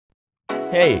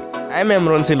Hey, I'm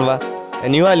Emron Silva,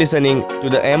 and you are listening to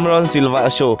the Emron Silva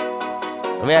Show,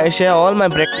 where I share all my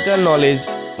practical knowledge,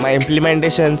 my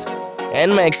implementations,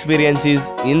 and my experiences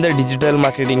in the digital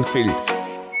marketing field.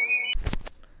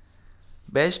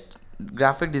 Best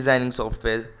graphic designing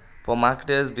software for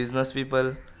marketers, business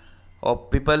people, or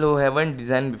people who haven't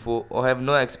designed before or have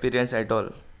no experience at all.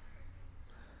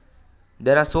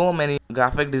 There are so many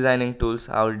graphic designing tools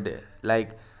out there,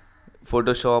 like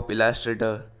Photoshop,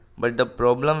 Illustrator, but the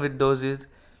problem with those is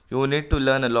you need to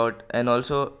learn a lot, and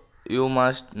also you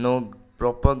must know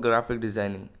proper graphic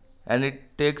designing, and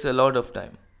it takes a lot of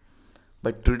time.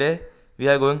 But today we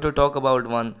are going to talk about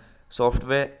one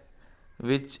software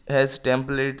which has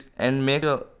templates and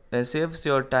and saves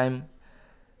your time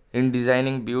in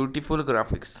designing beautiful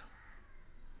graphics.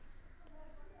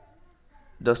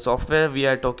 The software we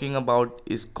are talking about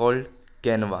is called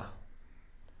Canva.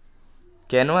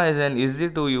 Canva is an easy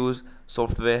to use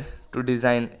software to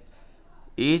design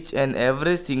each and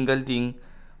every single thing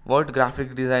what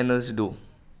graphic designers do.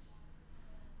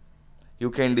 You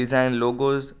can design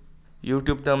logos,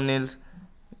 YouTube thumbnails,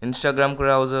 Instagram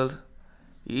carousels,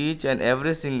 each and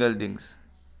every single things.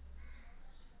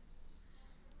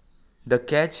 The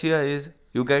catch here is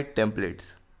you get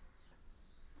templates.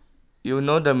 You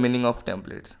know the meaning of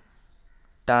templates.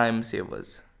 Time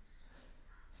savers.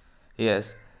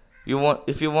 Yes,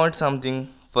 if you want something,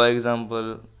 for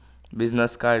example,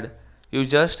 business card, you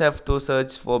just have to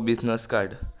search for business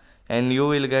card and you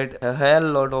will get a hell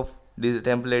lot of these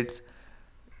templates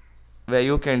where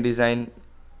you can design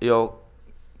your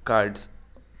cards.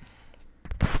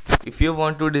 If you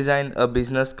want to design a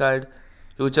business card,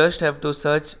 you just have to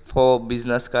search for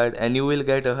business card and you will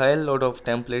get a hell lot of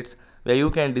templates where you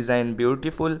can design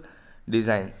beautiful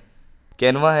design.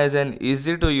 Canva has an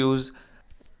easy to use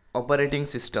operating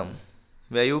system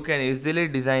where you can easily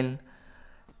design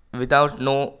without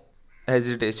no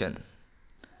hesitation.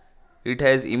 It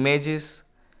has images,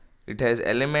 it has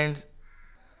elements,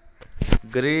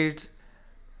 grids,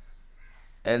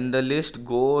 and the list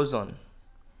goes on.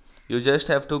 You just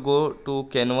have to go to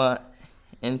Canva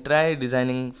and try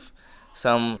designing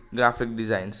some graphic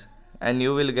designs and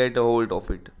you will get a hold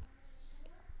of it.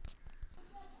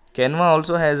 Canva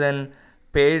also has an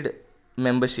paid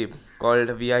membership called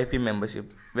VIP membership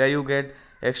where you get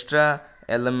extra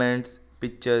elements,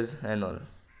 pictures and all.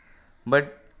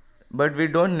 But we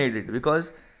don't need it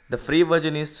because the free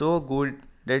version is so good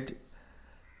that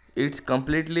it's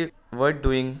completely worth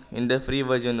doing in the free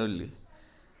version only.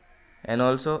 And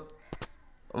also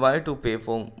why to pay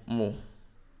for more?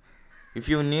 If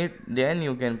you need then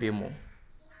you can pay more.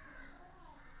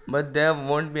 But there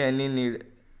won't be any need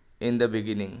in the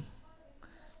beginning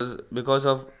because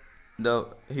of the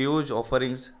huge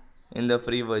offerings in the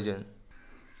free version.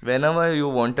 Whenever you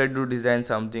wanted to design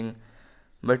something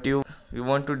but you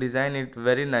want to design it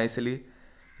very nicely,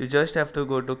 you just have to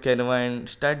go to Canva and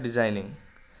start designing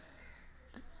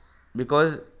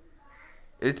because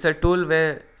it's a tool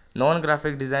where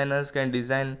non-graphic designers can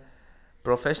design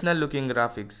professional looking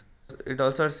graphics. It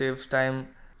also saves time.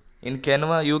 In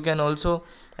Canva you can also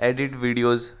edit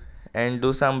videos and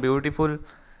do some beautiful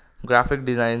graphic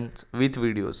designs with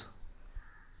videos.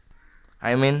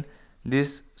 I mean,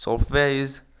 this software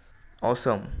is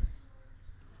awesome.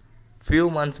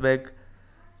 Few months back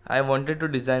I wanted to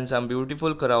design some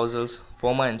beautiful carousels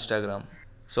for my Instagram.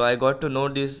 So I got to know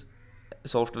this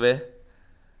software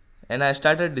and I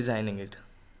started designing it.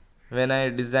 When I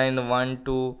designed one,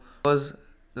 two, was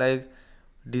like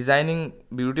designing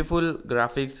beautiful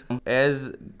graphics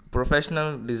as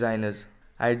professional designers.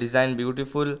 I designed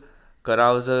beautiful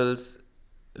carousels,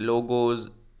 logos,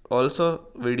 also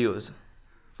videos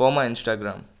for my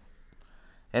Instagram,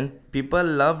 and people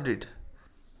loved it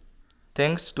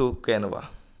thanks to Canva.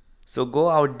 So go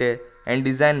out there and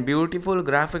design beautiful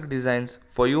graphic designs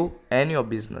for you and your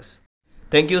business.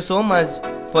 Thank you so much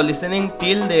for listening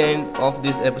till the end of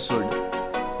this episode.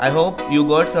 I hope you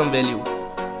got some value,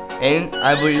 and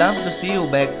I would love to see you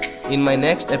back in my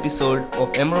next episode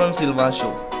of Emron Silva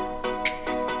Show.